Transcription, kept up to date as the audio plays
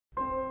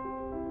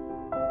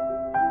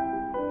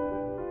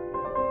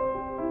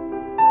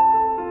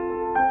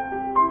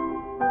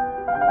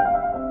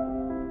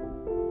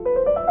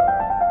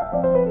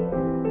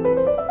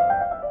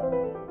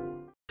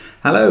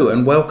Hello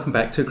and welcome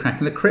back to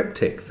Cracking the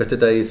Cryptic for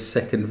today's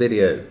second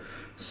video.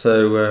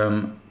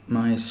 So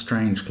my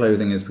strange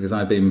clothing is because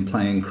I've been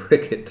playing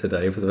cricket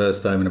today for the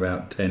first time in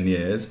about 10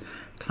 years.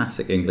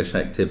 Classic English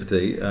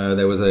activity.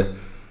 There was a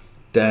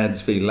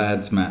dads v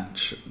lads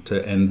match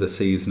to end the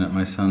season at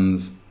my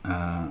son's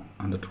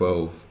under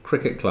 12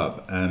 cricket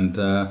club, and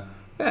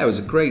yeah, it was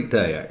a great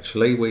day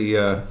actually.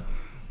 The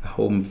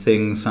whole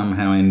thing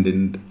somehow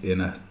ended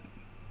in a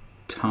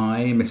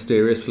tie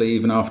mysteriously,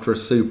 even after a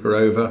super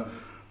over,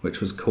 which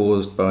was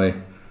caused by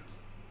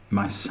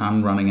my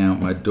son running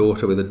out my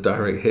daughter with a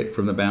direct hit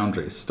from the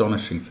boundary.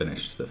 Astonishing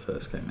finish to the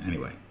first game.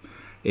 Anyway,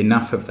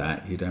 enough of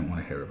that. You don't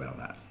want to hear about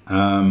that.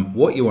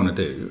 What you want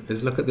to do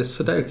is look at this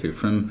Sudoku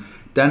from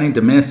Danny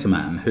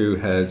Demirsaman, who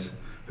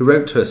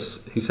wrote to us.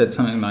 He said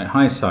something like,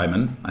 "Hi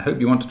Simon, I hope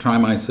you want to try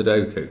my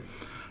Sudoku."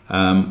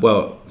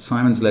 Well,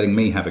 Simon's letting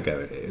me have a go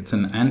at it. It's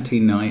an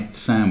anti-knight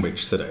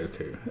sandwich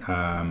Sudoku.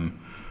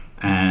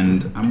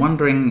 And I'm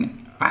wondering,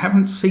 I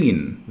haven't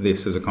seen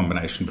this as a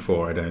combination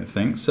before, I don't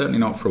think, certainly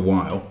not for a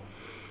while.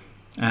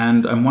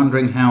 And I'm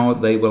wondering how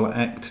they will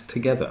act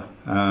together.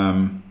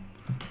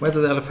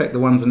 Whether they'll affect the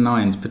ones and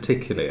nines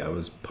particularly, I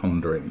was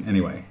pondering.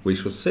 Anyway, we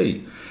shall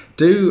see.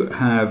 Do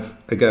have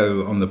a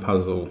go on the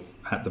puzzle,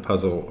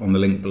 on the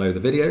link below the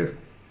video.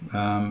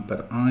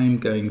 But I'm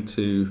going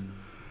to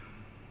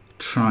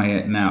try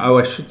it now. Oh,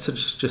 I should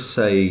just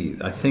say,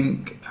 I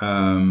think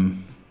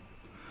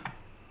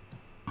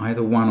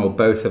either one or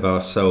both of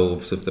our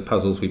solves of the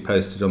puzzles we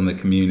posted on the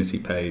community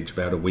page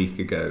about a week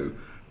ago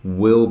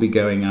will be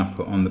going up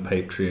on the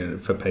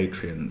Patreon for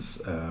Patreons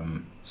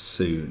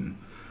soon,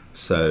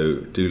 so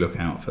do look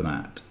out for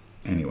that.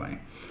 Anyway,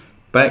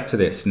 back to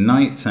this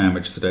Knight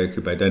Sandwich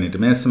Sudoku by Danny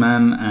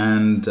Demirsaman,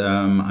 and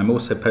I'm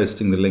also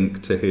posting the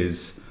link to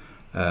his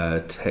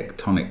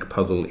Tectonic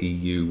Puzzle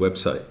EU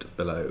website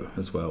below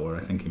as well, where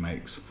I think he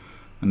makes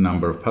a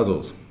number of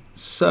puzzles.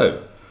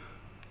 So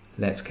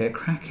let's get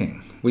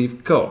cracking.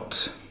 We've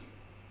got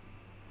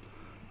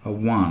a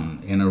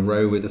 1 in a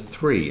row with a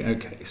 3.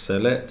 Okay, so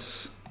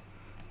let's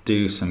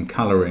do some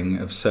colouring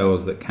of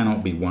cells that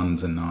cannot be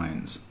 1s and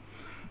 9s.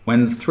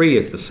 When 3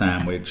 is the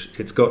sandwich,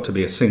 it's got to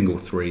be a single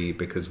 3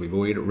 because we've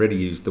already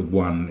used the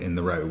 1 in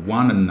the row.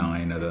 1 and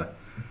 9 are the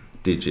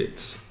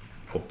digits,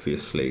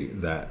 obviously,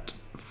 that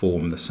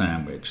form the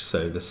sandwich.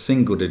 So the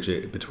single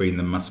digit between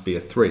them must be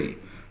a 3.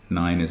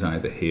 9 is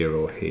either here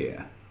or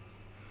here.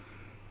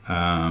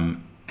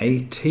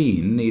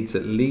 18 needs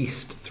at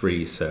least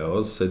 3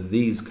 cells, so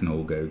these can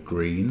all go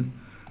green.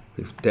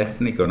 We've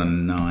definitely got a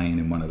 9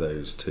 in one of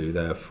those two,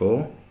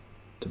 therefore,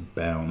 to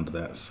bound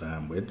that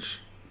sandwich.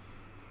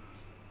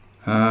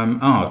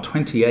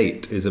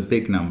 28 is a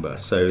big number,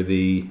 so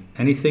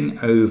anything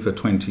over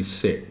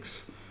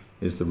 26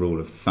 is the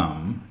rule of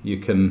thumb. You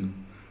can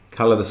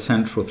colour the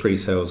central 3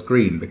 cells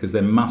green because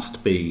there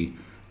must be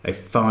a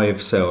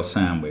 5-cell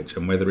sandwich,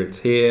 and whether it's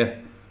here,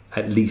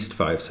 at least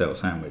 5-cell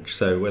sandwich.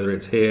 So whether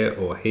it's here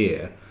or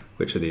here,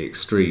 which are the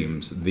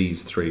extremes,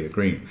 these 3 are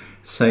green.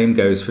 Same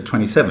goes for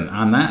 27,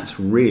 and that's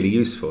really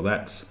useful.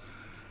 That's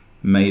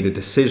made a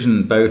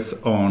decision both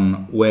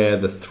on where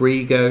the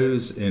 3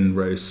 goes in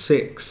row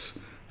 6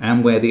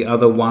 and where the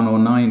other 1 or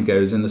 9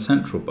 goes in the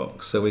central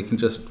box. So we can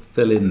just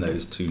fill in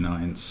those 2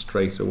 9s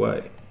straight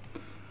away.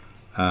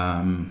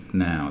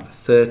 Now, the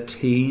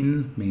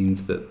 13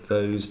 means that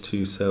those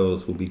 2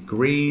 cells will be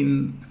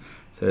green.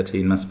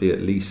 13 must be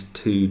at least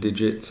 2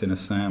 digits in a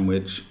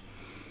sandwich.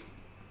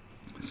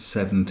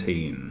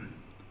 17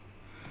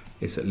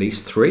 is at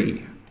least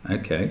 3.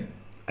 Okay.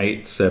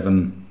 8,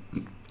 7,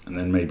 and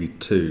then maybe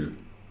 2.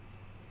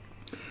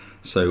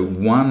 So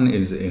 1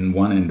 is in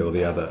one end or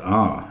the other.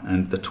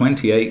 And the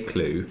 28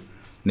 clue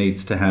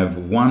needs to have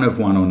 1 of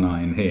 1 or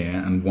 9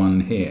 here and 1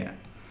 here.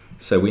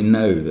 So we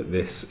know that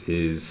this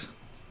is,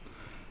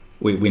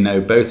 we know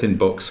both in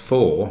box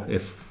 4,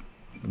 if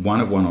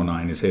 1 of 1 or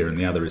 9 is here and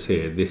the other is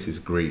here, this is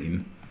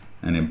green.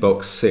 And in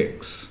box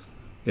 6,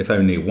 if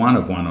only 1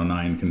 of 1 or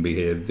 9 can be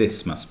here,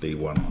 this must be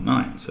 1 or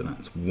 9, so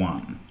that's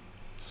 1.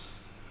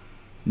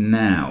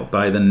 Now,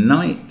 by the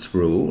knight's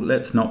rule,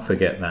 let's not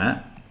forget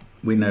that.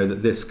 We know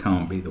that this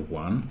can't be the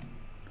 1.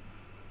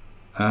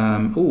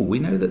 We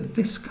know that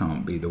this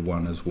can't be the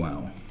 1 as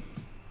well.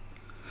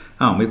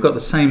 We've got the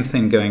same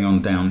thing going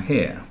on down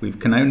here. We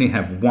can only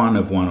have 1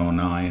 of 1 or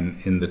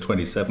 9 in the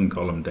 27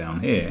 column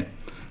down here.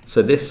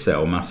 So this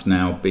cell must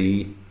now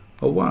be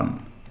a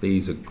 1.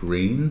 These are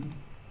green.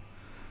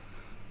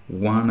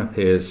 1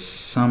 appears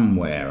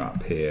somewhere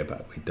up here,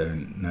 but we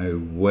don't know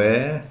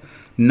where.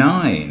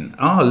 9.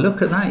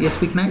 Look at that. Yes,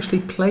 we can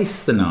actually place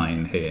the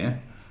 9 here.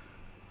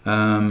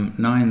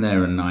 9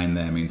 there and 9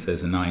 there means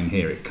there's a 9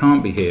 here. It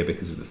can't be here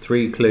because of the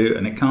 3 clue,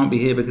 and it can't be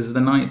here because of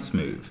the knight's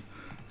move.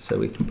 So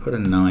we can put a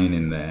 9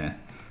 in there.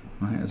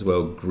 Might as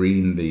well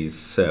green these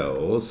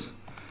cells.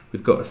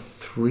 We've got a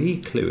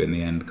 3 clue in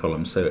the end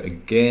column, so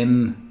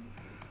again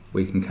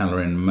we can colour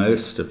in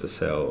most of the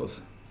cells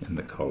in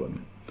the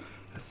column.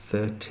 A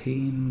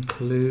 13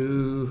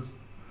 clue,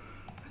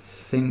 I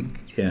think,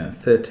 yeah,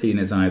 13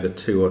 is either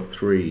 2 or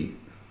 3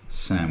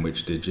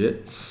 sandwich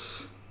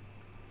digits.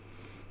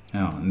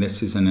 Oh, and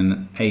this is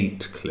an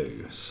 8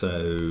 clue,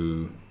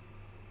 so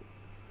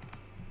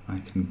I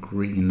can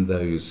green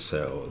those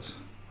cells.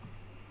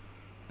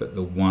 But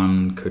the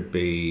 1 could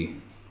be,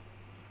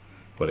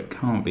 well, it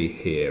can't be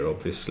here,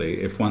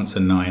 obviously. If once a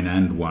 9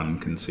 and 1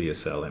 can see a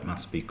cell, it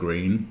must be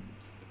green.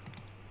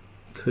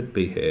 Could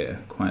be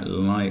here, quite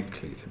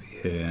likely to be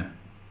here.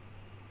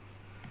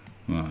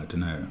 Well, I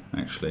don't know,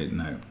 actually,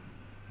 no.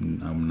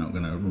 I'm not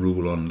going to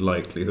rule on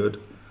likelihood.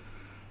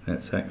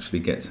 Let's actually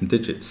get some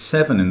digits.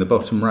 7 in the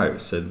bottom row,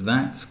 so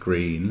that's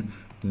green.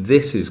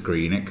 This is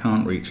green, it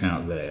can't reach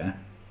out there.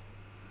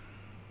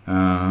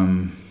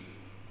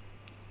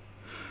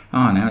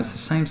 Now it's the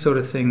same sort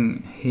of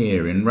thing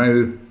here in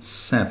row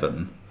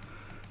 7.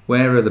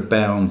 Where are the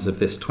bounds of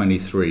this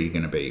 23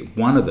 going to be?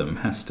 One of them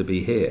has to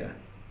be here.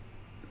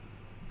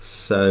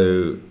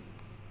 So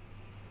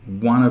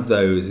one of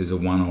those is a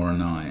 1 or a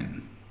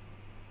 9.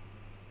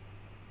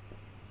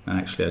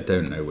 Actually, I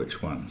don't know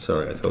which one.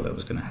 Sorry, I thought that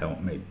was going to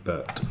help me,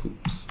 but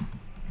oops.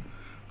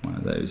 One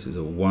of those is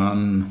a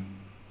 1.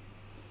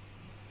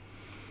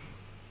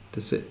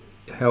 Does it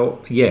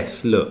help?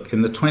 Yes, look,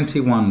 in the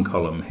 21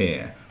 column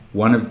here,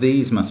 one of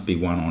these must be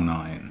 1 or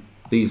 9.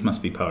 These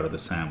must be part of the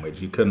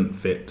sandwich. You couldn't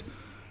fit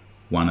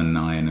 1 and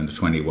 9 and a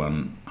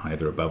 21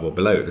 either above or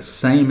below. The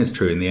same is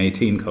true in the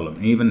 18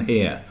 column. Even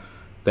here,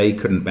 they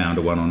couldn't bound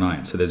a 1 or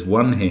 9. So there's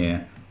 1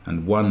 here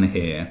and 1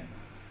 here,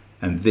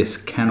 and this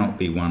cannot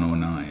be 1 or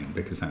 9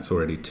 because that's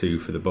already 2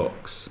 for the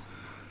box.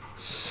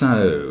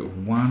 So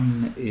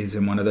 1 is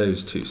in one of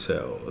those 2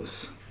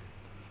 cells.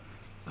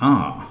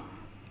 No,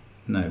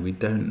 we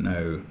don't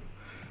know.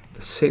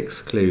 The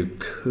 6th clue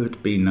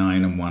could be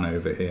 9 and 1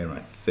 over here,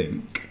 I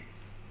think.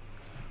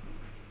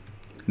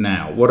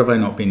 Now, what have I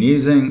not been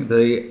using?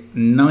 The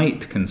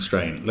night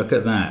constraint. Look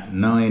at that.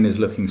 9 is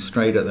looking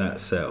straight at that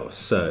cell.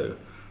 So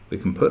we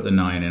can put the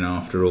 9 in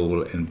after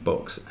all in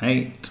box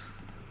 8.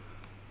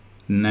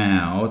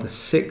 Now, the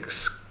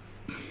 6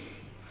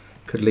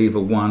 could leave a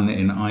 1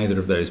 in either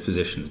of those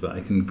positions, but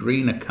I can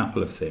green a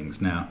couple of things.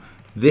 Now,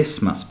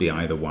 this must be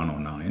either 1 or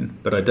 9,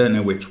 but I don't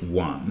know which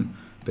one,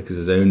 because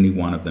there's only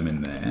one of them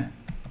in there.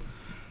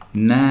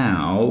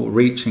 Now,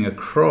 reaching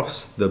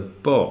across the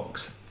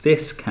box,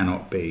 this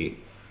cannot be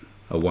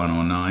a 1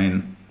 or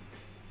 9,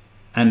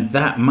 and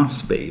that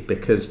must be,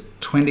 because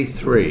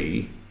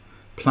 23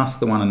 plus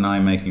the 1 and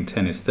 9 making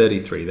 10 is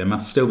 33. There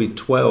must still be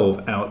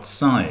 12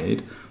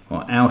 outside,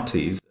 or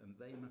outies, and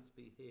they must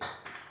be here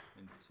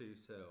in 2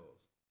 cells.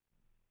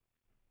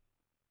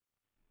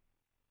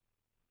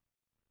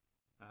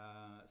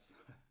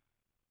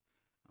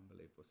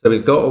 Unbelievable. So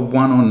we've got a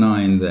 1 or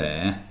 9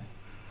 there.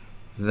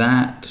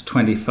 That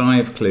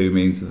 25 clue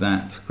means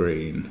that's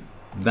green.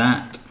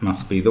 That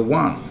must be the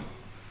 1.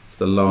 It's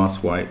the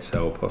last white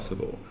cell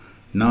possible.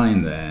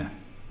 9 there,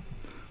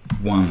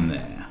 1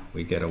 there.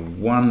 We get a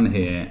 1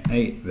 here,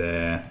 8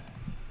 there,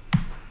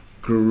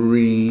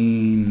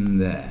 green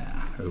there.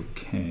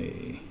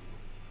 Okay.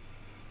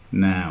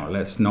 Now,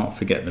 let's not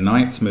forget the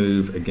knight's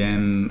move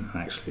again.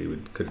 Actually, we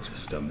could have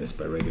just done this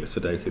by regular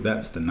Sudoku.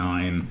 That's the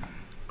 9.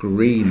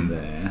 Green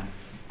there.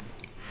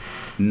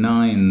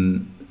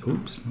 9.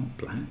 Oops, not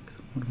black.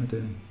 What am I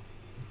doing?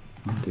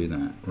 I'll do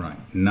that. Right.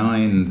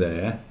 9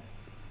 there.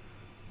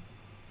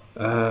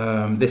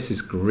 This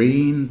is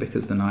green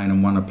because the 9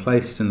 and 1 are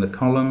placed in the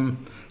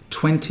column.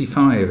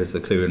 25 is the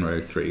clue in row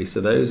 3, so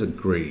those are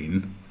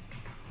green.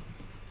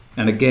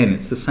 And again,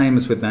 it's the same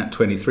as with that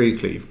 23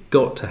 clue. You've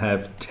got to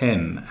have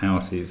 10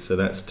 outies, so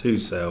that's 2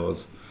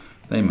 cells.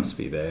 They must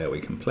be there.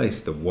 We can place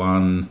the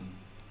 1.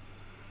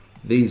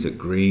 These are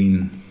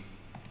green.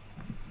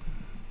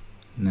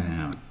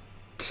 Now,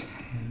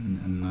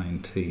 10 and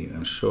 19.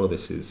 I'm sure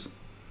this is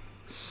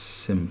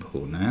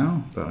simple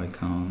now, but I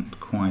can't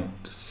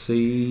quite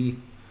see.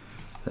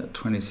 That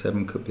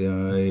 27 could be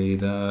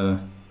either...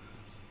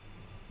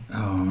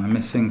 Oh, am I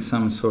missing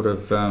some sort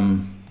of...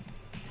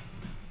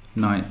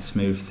 knight's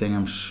move thing?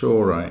 I'm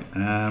sure I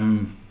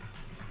am.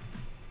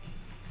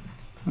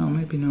 Oh,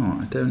 maybe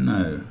not. I don't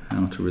know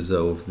how to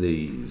resolve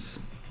these.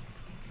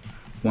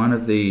 One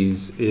of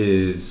these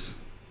is...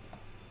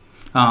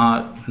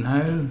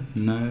 no.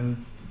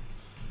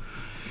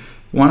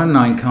 1 and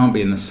 9 can't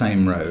be in the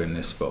same row in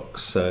this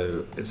box,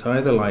 so it's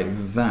either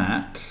like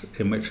that,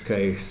 in which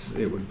case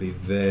it would be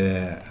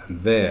there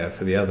and there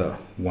for the other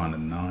 1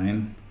 and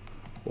 9,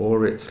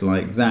 or it's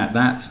like that.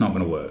 That's not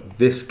going to work.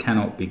 This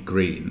cannot be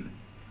green,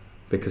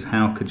 because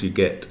how could you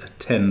get a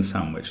 10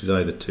 sum, which is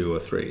either 2 or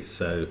 3?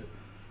 So,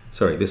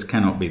 sorry, this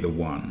cannot be the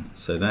 1,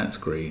 so that's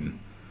green.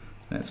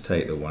 Let's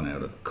take the 1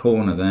 out of the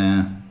corner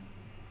there.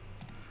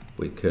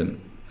 We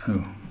can...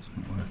 Oh, it's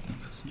not working.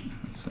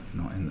 It's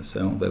not in the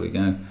cell. There we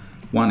go.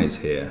 1 is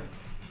here.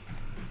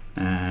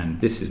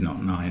 And this is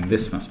not 9.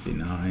 This must be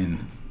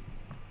 9.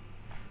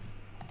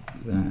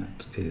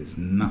 That is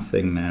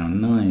nothing now.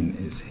 9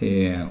 is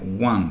here.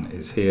 1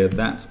 is here.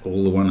 That's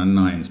all the 1 and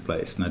 9's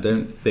placed. And I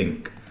don't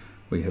think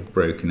we have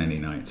broken any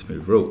knight's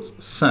move rules.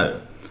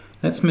 So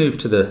let's move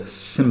to the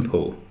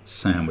simple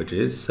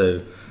sandwiches.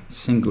 So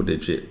single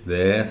digit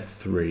there,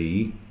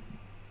 3.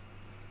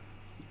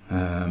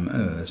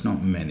 Oh, there's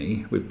not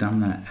many. We've done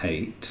that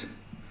 8.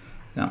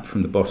 Up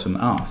from the bottom,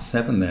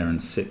 7 there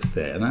and 6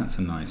 there. That's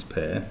a nice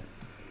pair.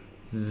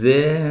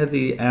 There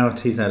the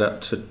outies add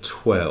up to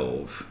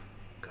 12.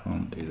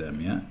 Can't do them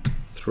yet.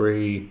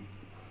 3.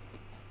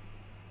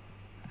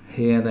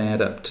 Here they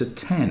add up to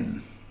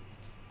 10.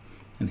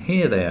 And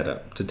here they add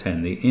up to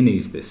 10, the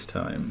innies this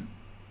time.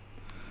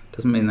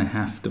 Doesn't mean they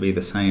have to be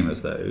the same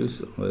as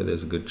those, although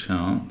there's a good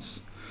chance.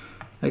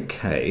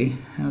 Okay,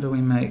 how do we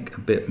make a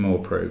bit more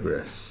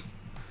progress?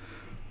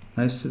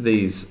 Most of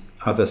these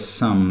other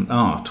sum,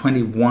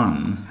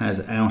 21 has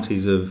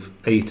outies of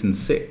 8 and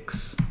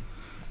 6.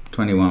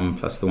 21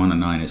 plus the 1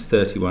 and 9 is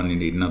 31, you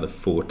need another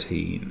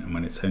 14. And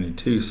when it's only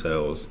 2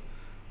 cells,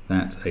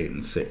 that's 8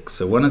 and 6.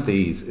 So one of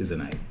these is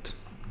an 8.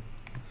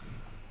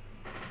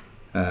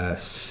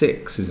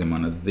 6 is in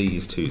one of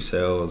these 2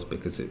 cells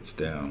because it's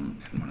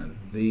down in one of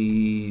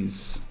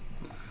these.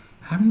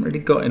 Haven't really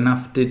got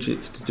enough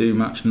digits to do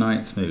much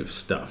Knights move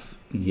stuff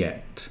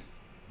yet.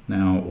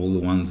 Now all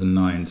the 1s and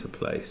 9s are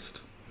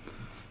placed.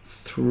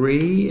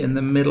 3 in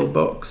the middle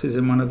box is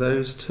in one of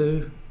those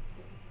 2.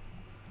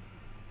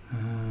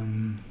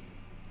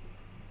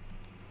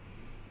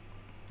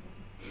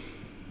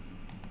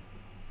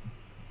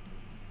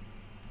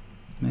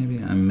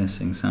 Maybe I'm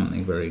missing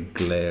something very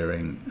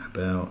glaring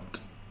about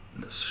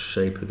the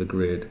shape of the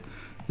grid.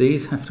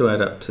 These have to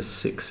add up to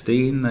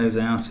 16, those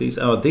outies.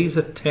 Oh, these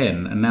are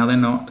 10, and now they're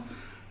not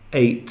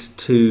 8,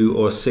 2,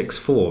 or 6,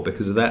 4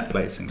 because of that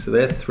placing. So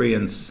they're 3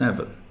 and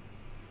 7.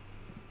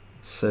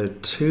 So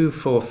 2,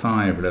 4,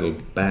 5, a little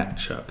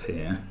batch up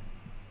here.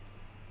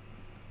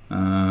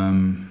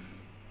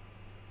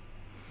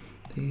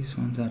 These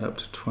ones add up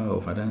to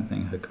 12. I don't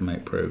think I can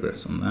make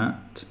progress on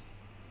that.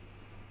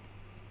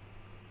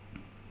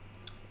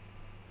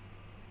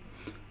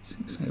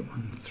 6, 8,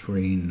 1,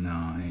 3,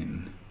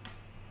 9.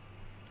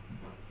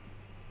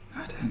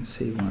 I don't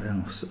see what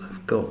else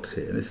I've got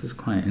here. This is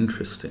quite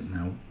interesting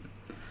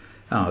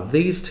now.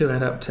 These 2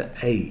 add up to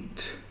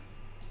 8.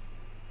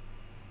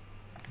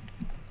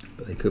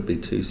 But they could be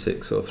 2,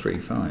 6 or 3,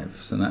 5.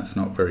 So that's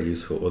not very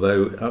useful.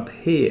 Although up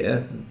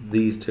here,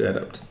 these 2 add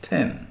up to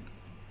 10.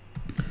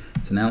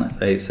 So now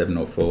that's 8, 7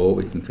 or 4.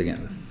 We can figure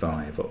out the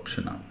 5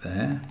 option up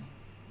there.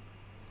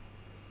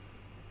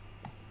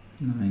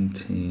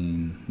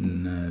 19,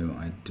 no,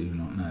 I do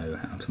not know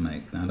how to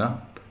make that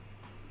up.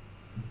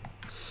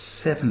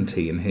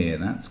 17 here,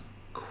 that's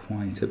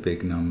quite a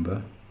big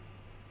number.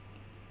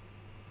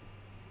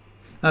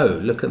 Oh,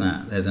 look at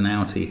that, there's an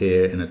outie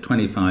here in a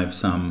 25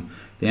 sum.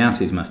 The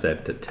outies must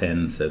add to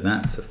 10, so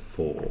that's a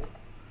 4.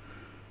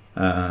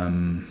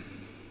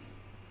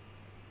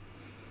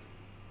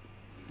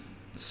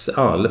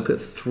 Look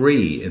at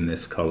 3 in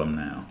this column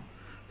now.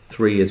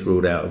 3 is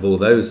ruled out of all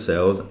those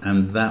cells,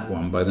 and that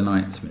one by the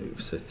Knight's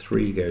move. So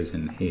 3 goes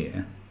in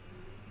here.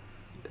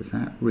 Does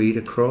that read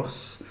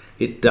across?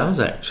 It does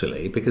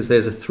actually, because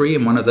there's a 3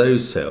 in one of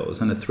those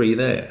cells and a 3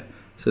 there.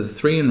 So the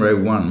 3 in row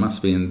 1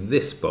 must be in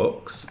this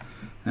box,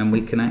 and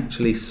we can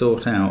actually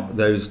sort out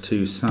those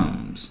 2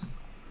 sums,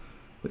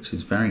 which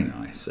is very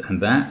nice. And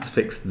that's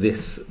fixed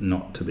this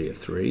not to be a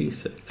 3,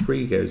 so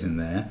 3 goes in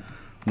there.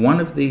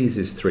 One of these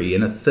is 3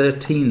 in a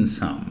 13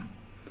 sum,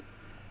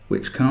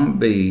 which can't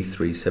be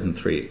 3, 7,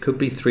 3. It could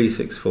be 3,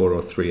 6, 4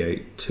 or 3,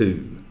 8,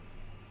 2.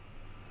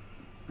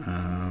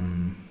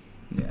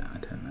 Yeah, I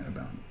don't know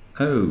about...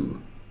 Oh,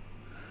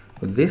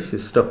 well, this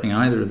is stopping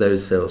either of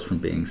those cells from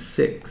being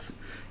 6.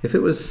 If it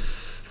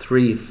was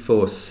 3,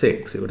 4,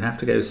 6, it would have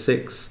to go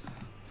 6,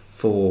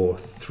 4,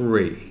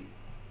 3.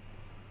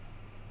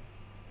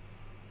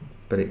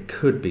 But it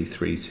could be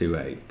 3, 2,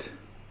 8.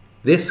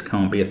 This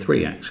can't be a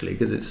 3 actually,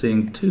 because it's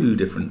seeing 2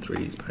 different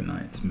 3s by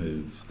Knight's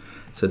moves.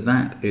 So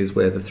that is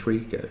where the 3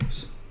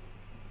 goes.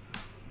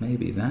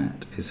 Maybe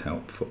that is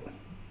helpful.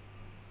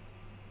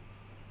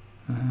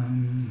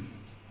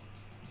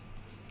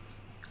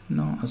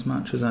 Not as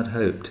much as I'd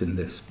hoped in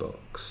this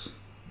box.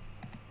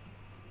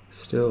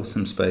 Still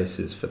some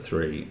spaces for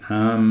 3.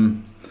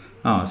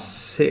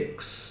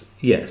 6.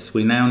 Yes,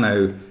 we now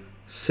know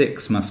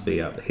 6 must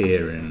be up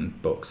here in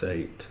box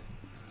 8.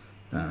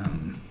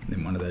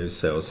 In one of those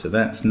cells. So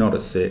that's not a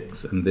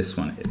 6, and this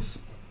one is.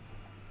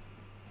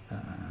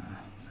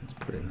 Let's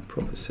put in a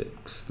proper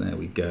 6. There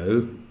we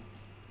go.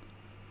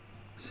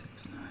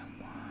 6, 9,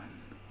 1.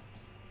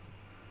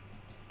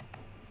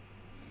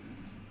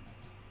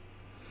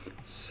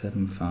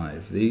 7,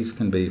 5. These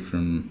can be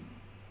from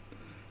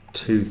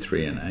 2,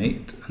 3 and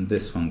 8, and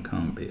this one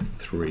can't be a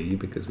 3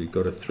 because we've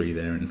got a 3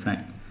 there. In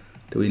fact,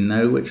 do we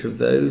know which of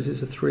those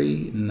is a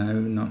 3? No,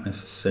 not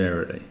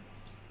necessarily.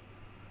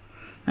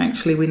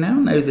 Actually, we now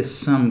know this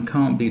sum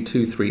can't be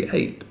 2, 3,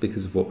 8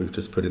 because of what we've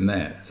just put in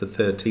there. It's a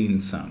 13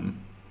 sum.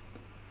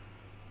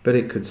 But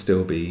it could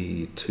still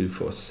be 2,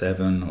 4,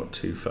 7 or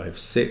 2, 5,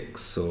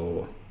 6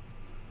 or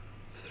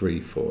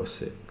 3, 4,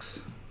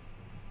 6.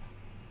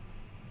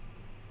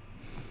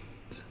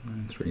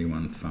 7, 3,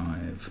 1,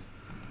 5,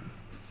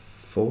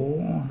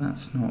 4.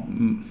 That's not...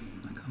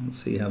 I can't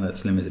see how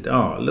that's limited.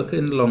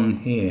 Looking along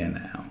here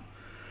now.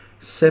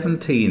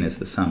 17 is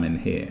the sum in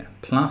here.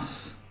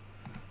 Plus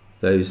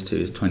Those two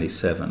is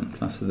 27,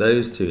 plus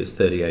those two is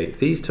 38.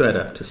 These two add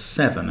up to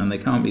 7, and they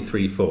can't be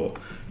 3, 4.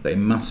 They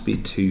must be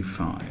 2,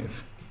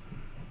 5.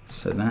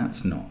 So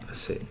that's not a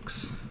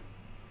 6.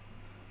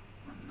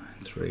 1, 9,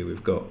 3.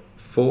 We've got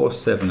 4,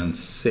 7, and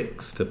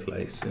 6 to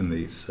place in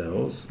these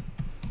cells.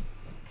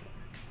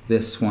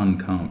 This one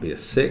can't be a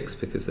 6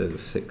 because there's a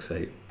 6,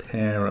 8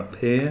 pair up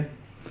here.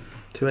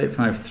 2, 8,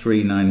 5,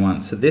 3, 9,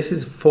 1. So this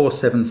is 4,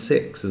 7,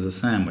 6 as a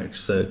sandwich.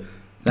 So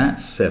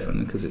that's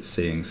 7 because it's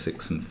seeing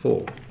 6 and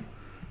 4.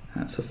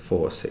 That's a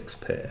 4, 6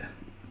 pair.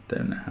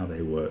 Don't know how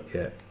they work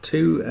yet.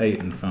 2, 8,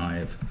 and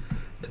 5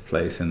 to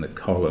place in the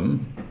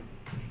column.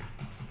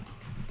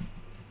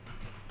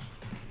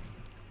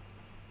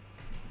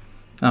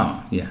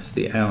 Ah, yes,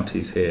 the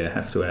outies here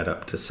have to add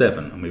up to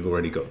 7, and we've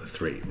already got the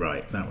 3.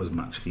 Right, that was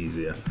much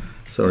easier.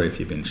 Sorry if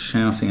you've been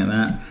shouting at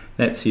that.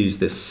 Let's use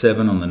this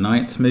 7 on the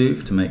knight's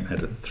move to make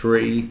that a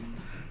 3.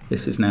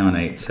 This is now an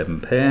 8, 7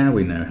 pair.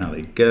 We know how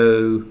they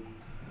go.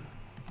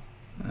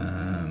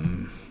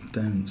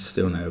 Don't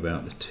still know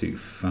about the 2,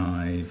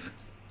 5,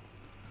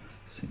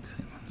 6,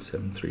 8, 1,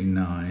 7, 3,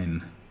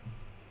 9.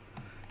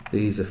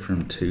 These are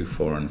from 2,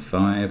 4, and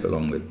 5,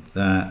 along with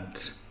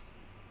that.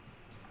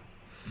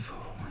 4,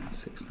 1,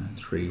 6, 9,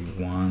 3,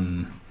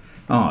 1.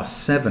 Ah,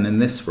 7 in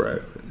this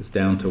row is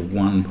down to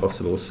one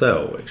possible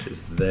cell, which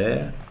is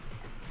there.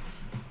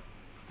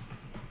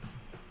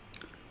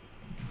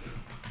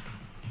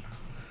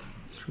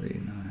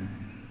 Three,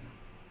 9,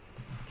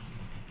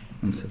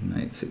 1,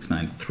 7, 8, 6,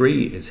 9.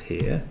 3 is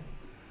here.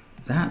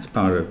 That's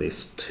part of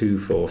this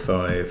 2, 4,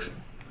 5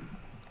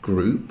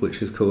 group,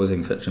 which is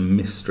causing such a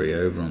mystery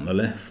over on the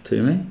left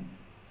to me.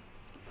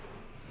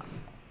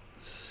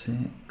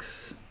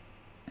 6,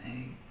 8,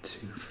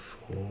 2,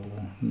 4.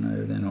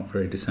 No, they're not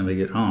very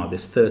disambiguous. Ah,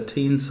 this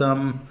 13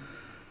 sum.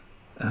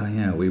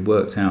 Yeah, we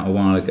worked out a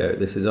while ago.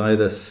 This is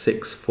either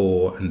 6,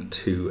 4 and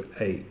 2,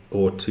 8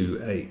 or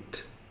 2,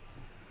 8.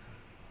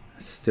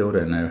 I still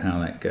don't know how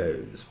that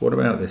goes. What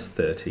about this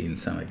 13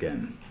 sum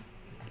again?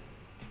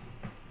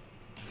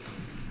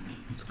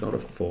 It's got a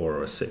 4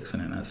 or a 6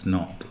 in it. That's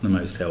not the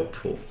most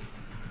helpful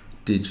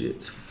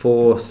digits.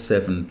 4,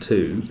 7,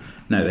 2.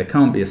 No, there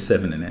can't be a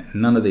 7 in it.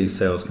 None of these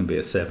cells can be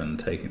a 7,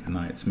 taking the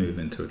knight's move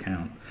into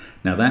account.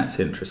 Now that's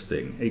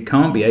interesting. It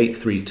can't be 8,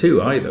 3,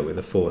 2 either with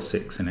a 4,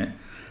 6 in it.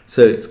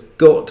 So it's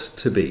got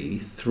to be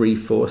 3,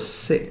 4,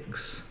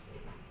 6.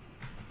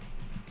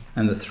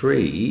 And the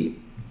 3,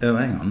 oh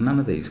hang on, none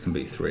of these can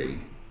be 3.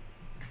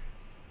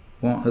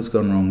 What has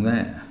gone wrong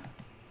there?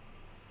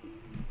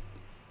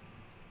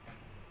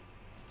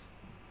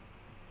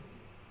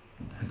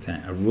 Okay,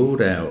 I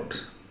ruled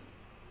out,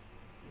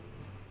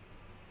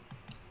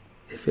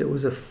 if it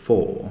was a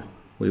 4,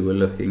 we were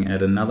looking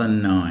at another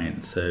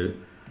 9, so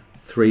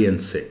 3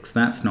 and 6.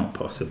 That's not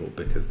possible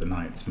because the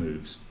knight's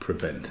moves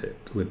prevent it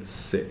with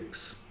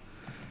 6.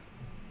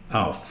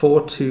 Oh,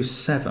 4, 2,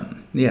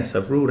 7. Yes,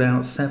 I've ruled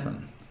out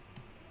 7.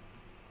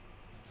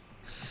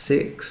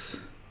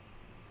 6,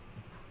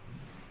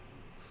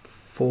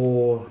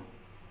 4,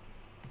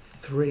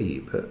 3,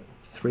 but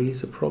 3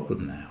 is a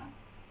problem now.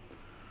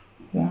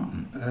 What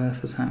on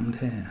earth has happened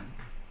here?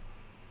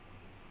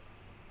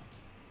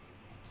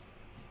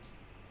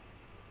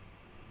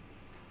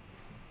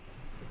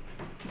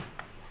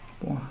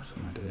 What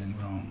am I doing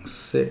wrong?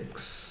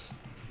 6,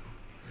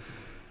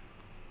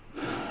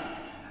 5, 2,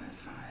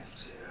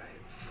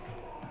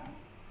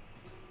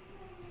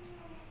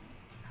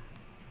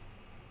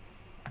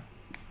 8,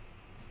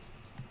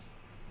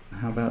 4.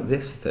 How about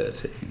this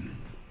 13?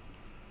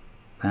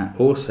 That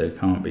also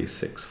can't be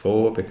 6,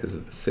 4 because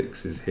of the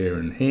 6's here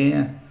and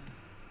here.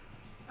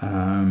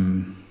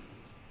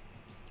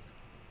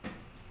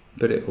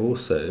 But it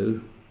also,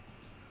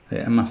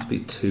 it must be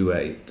 2,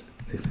 8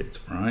 if it's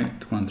right.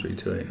 1, 3,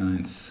 2, 8,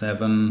 9,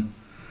 7.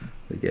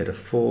 We get a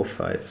 4,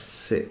 5,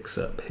 6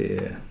 up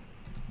here.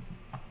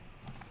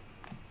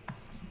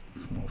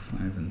 4, 5,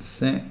 and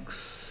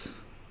 6.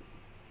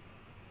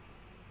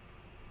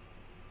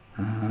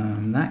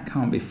 That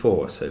can't be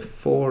 4, so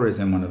 4 is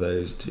in one of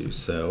those two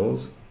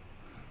cells.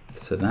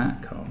 So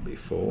that can't be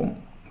 4,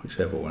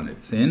 whichever one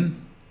it's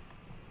in.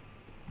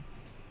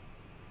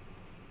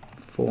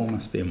 4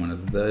 must be in one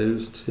of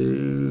those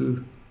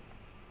two.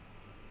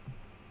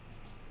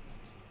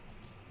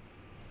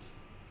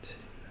 2, 8,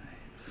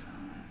 5.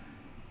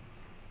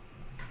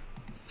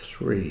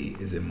 3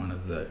 is in one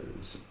of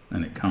those,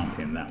 and it can't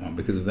be in that one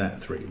because of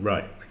that 3.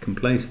 Right, I can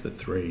place the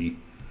 3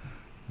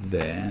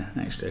 there.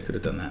 Actually, I could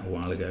have done that a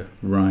while ago.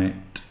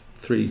 Right,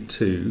 3,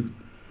 2,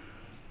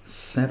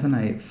 7,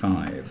 8,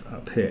 5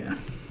 up here.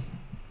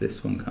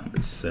 This one can't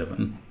be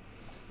 7.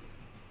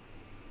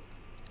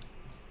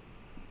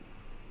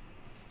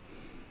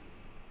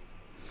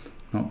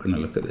 Not going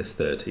to look at this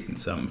 13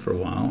 sum for a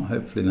while.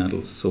 Hopefully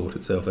that'll sort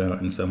itself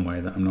out in some way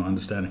that I'm not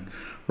understanding.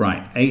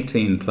 Right,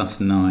 18 plus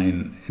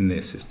 9 in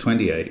this is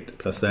 28,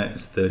 plus that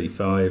is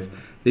 35.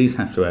 These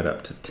have to add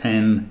up to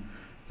 10.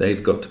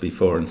 They've got to be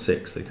 4 and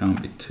 6. They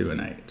can't be 2 and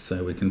 8.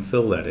 So we can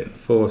fill that in.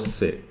 4,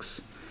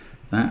 6.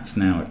 That's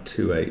now a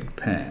 2, 8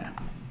 pair.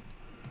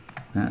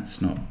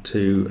 That's not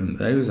 2, and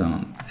those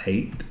aren't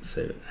 8,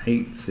 so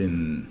 8's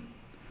in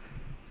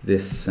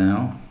this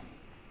cell.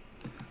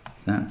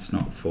 That's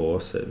not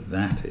 4, so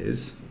that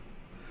is.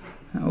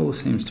 That all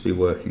seems to be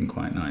working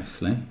quite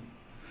nicely.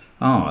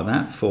 Ah,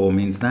 that 4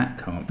 means that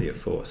can't be a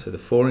 4, so the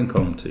 4 in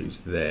column 2's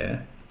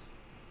there.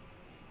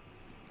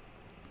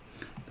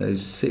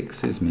 Those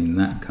 6's mean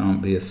that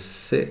can't be a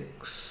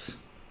 6.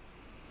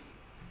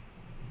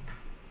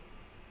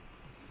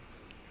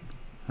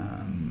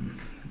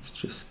 Let's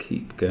just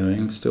keep going.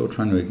 I'm still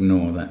trying to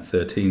ignore that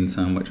 13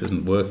 sum, which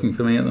isn't working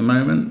for me at the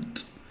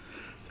moment.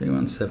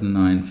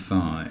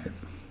 31795.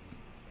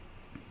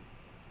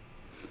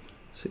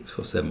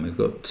 647. We've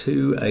got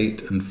 2,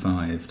 8 and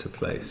 5 to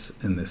place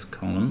in this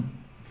column.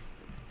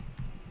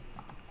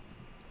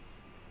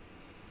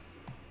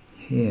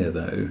 Here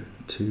though,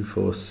 2,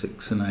 4,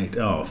 6 and 8.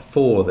 Oh,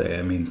 4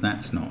 there means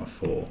that's not a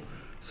 4.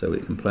 So we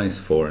can place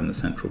 4 in the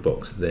central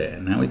box there.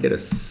 Now we get a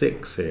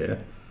 6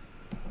 here.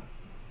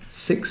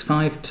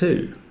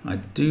 652. I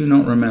do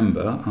not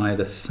remember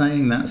either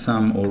saying that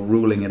sum or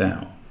ruling it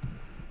out.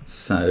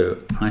 So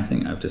I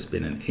think I've just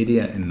been an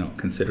idiot in not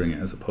considering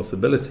it as a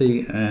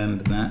possibility,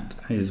 and that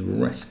is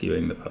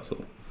rescuing the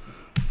puzzle.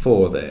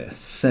 4 there,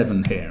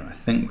 7 here. I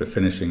think we're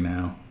finishing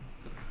now.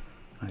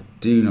 I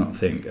do not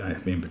think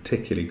I've been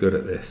particularly good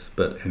at this,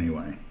 but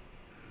anyway,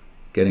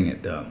 getting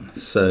it done.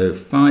 So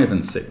 5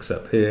 and 6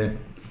 up here.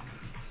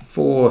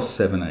 4,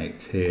 7,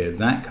 8 here.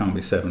 That can't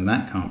be 7,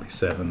 that can't be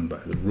 7 by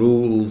the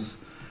rules.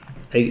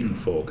 8 and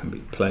 4 can be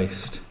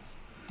placed.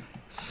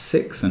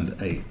 6 and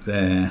 8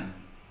 there.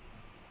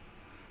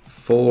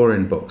 4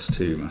 in box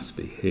 2 must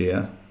be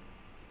here.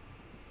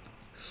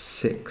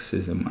 6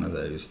 is in one of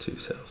those 2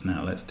 cells.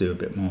 Now let's do a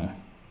bit more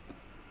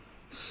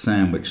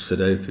sandwich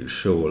Sudoku,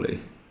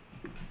 surely.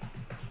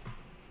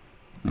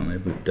 Oh,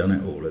 maybe we've done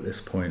it all at this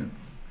point.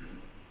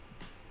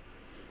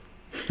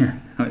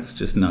 Now it's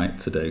just night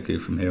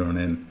Sudoku from here on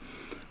in.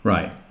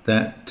 Right,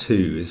 that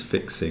 2 is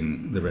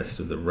fixing the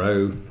rest of the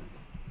row.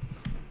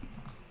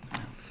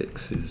 That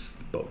fixes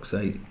box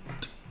 8.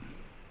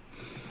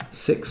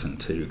 6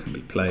 and 2 can be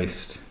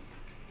placed.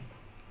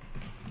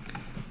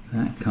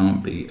 That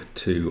can't be a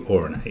 2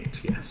 or an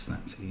 8. Yes,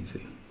 that's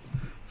easy.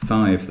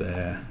 5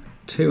 there.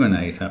 2 and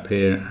 8 up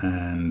here,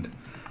 and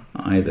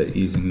either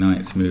using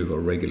knight's move or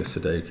regular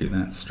Sudoku.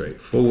 That's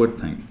straightforward,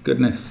 thank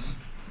goodness.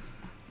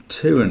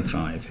 2 and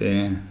 5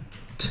 here.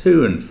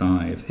 2 and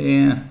 5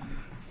 here.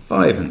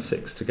 5 and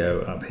 6 to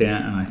go up here,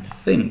 and I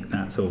think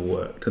that's all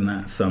worked, and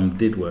that sum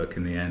did work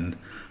in the end.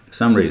 For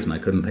some reason I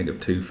couldn't think of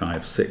 2,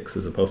 5, 6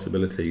 as a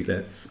possibility.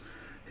 Let's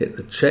hit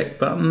the check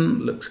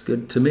button. Looks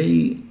good to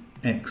me.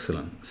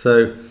 Excellent.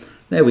 So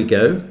there we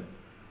go.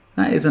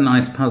 That is a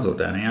nice puzzle,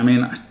 Danny. I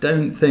mean, I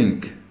don't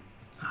think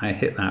I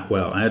hit that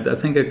well. I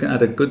think I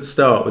had a good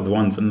start with the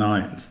 1s and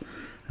 9s,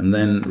 and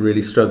then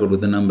really struggled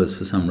with the numbers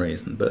for some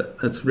reason, but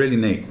that's really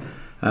neat.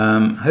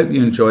 I hope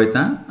you enjoyed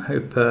that. I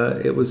hope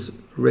it was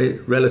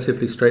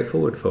relatively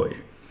straightforward for you.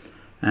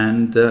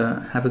 And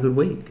have a good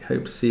week.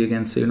 Hope to see you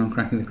again soon on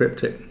Cracking the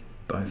Cryptic.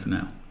 Bye for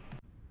now.